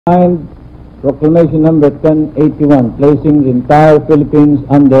Signed Proclamation number 1081, placing the entire Philippines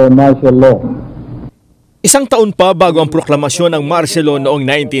under martial law. Isang taon pa bago ang proklamasyon ng martial law noong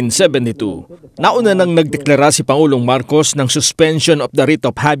 1972, nauna nang nagdeklara si Pangulong Marcos ng suspension of the writ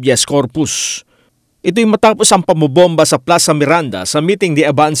of habeas corpus. Ito'y matapos ang pamobomba sa Plaza Miranda sa meeting de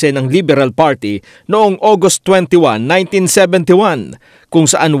avance ng Liberal Party noong August 21, 1971, kung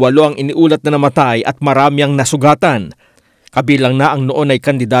saan 8 ang iniulat na namatay at marami ang nasugatan. Kabilang na ang noon ay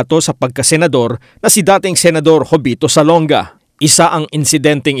kandidato sa pagkasenador na si dating Senador Jovito Salonga. Isa ang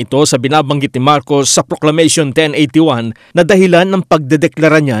insidenteng ito sa binabanggit ni Marcos sa Proclamation 1081 na dahilan ng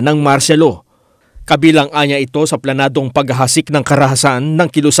pagdedeklara niya ng martial law. Kabilang anya ito sa planadong paghahasik ng karahasan ng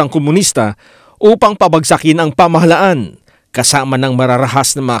kilusang komunista upang pabagsakin ang pamahalaan, kasama ng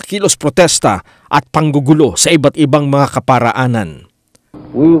mararahas na mga kilos protesta at panggugulo sa iba't ibang mga kaparaanan.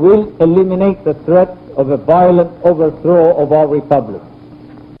 We will eliminate the threat of a violent overthrow of our republic.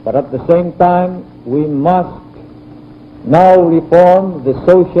 But at the same time, we must now reform the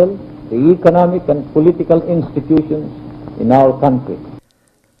social, the economic and political institutions in our country.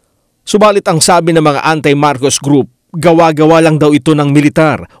 Subalit ang sabi ng mga anti-Marcos group, gawa-gawa lang daw ito ng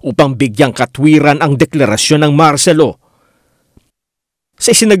militar upang bigyang katwiran ang deklarasyon ng martial law.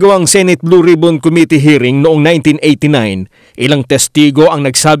 Sa isinagawang Senate Blue Ribbon Committee hearing noong 1989, ilang testigo ang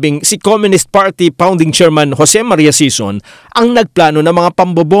nagsabing si Communist Party Founding Chairman Jose Maria Sison ang nagplano ng mga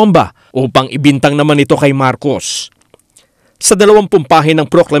pambobomba upang ibintang naman ito kay Marcos. Sa 20 pahina ng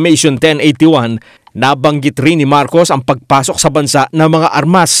Proclamation 1081, nabanggit rin ni Marcos ang pagpasok sa bansa ng mga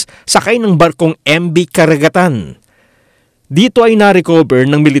armas sakay ng barkong MV Karagatan. Dito ay na-recover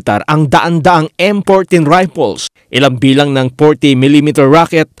ng militar ang daan-daang M14 rifles, ilang bilang ng 40mm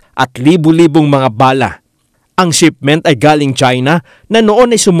rocket at libu-libong mga bala. Ang shipment ay galing China na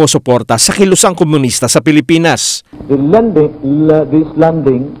noon ay sumusuporta sa kilusang komunista sa Pilipinas. This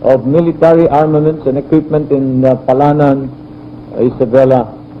landing of military armaments and equipment in Palanan,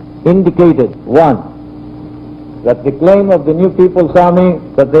 Isabela, indicated, one, that the claim of the New People's Army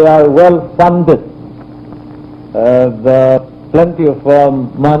that they are well funded, plenty of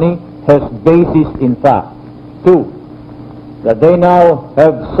money, has basis in fact. Two, that they now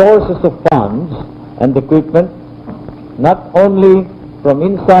have sources of funds and equipment not only from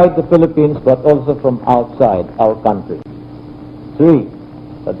inside the Philippines but also from outside our country. Three,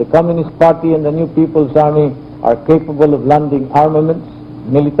 that the Communist Party and the New People's Army are capable of landing armaments,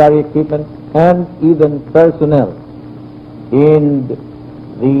 military equipment, and even personnel in the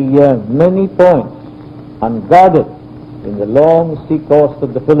many points unguarded in the long sea coast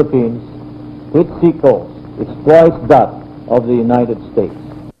of the Philippines, which sea coast is twice that of the United States.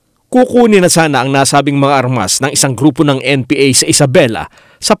 Kukunin na sana ang nasabing mga armas ng isang grupo ng NPA sa Isabela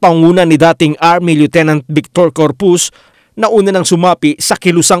sa pangunguna ni dating Army Lieutenant Victor Corpus na una nang sumapi sa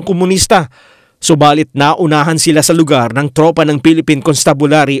kilusang komunista. Subalit naunahan sila sa lugar ng tropa ng Philippine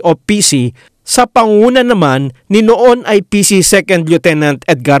Constabulary o PC sa pangunguna naman ni noon ay PC 2nd Lieutenant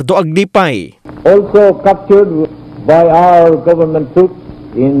Edgardo Aglipay. Also captured by our government troops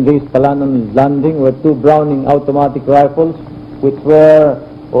in this Palanan landing were 2 Browning automatic rifles which were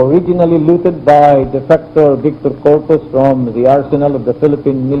originally looted by defector Victor Corpus from the arsenal of the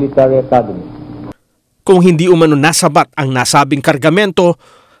Philippine Military Academy. Kung hindi umano nasabat ang nasabing kargamento,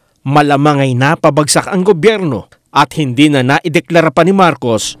 malamang ay napabagsak ang gobyerno at hindi na naideklara pa ni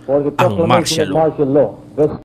Marcos ang martial law.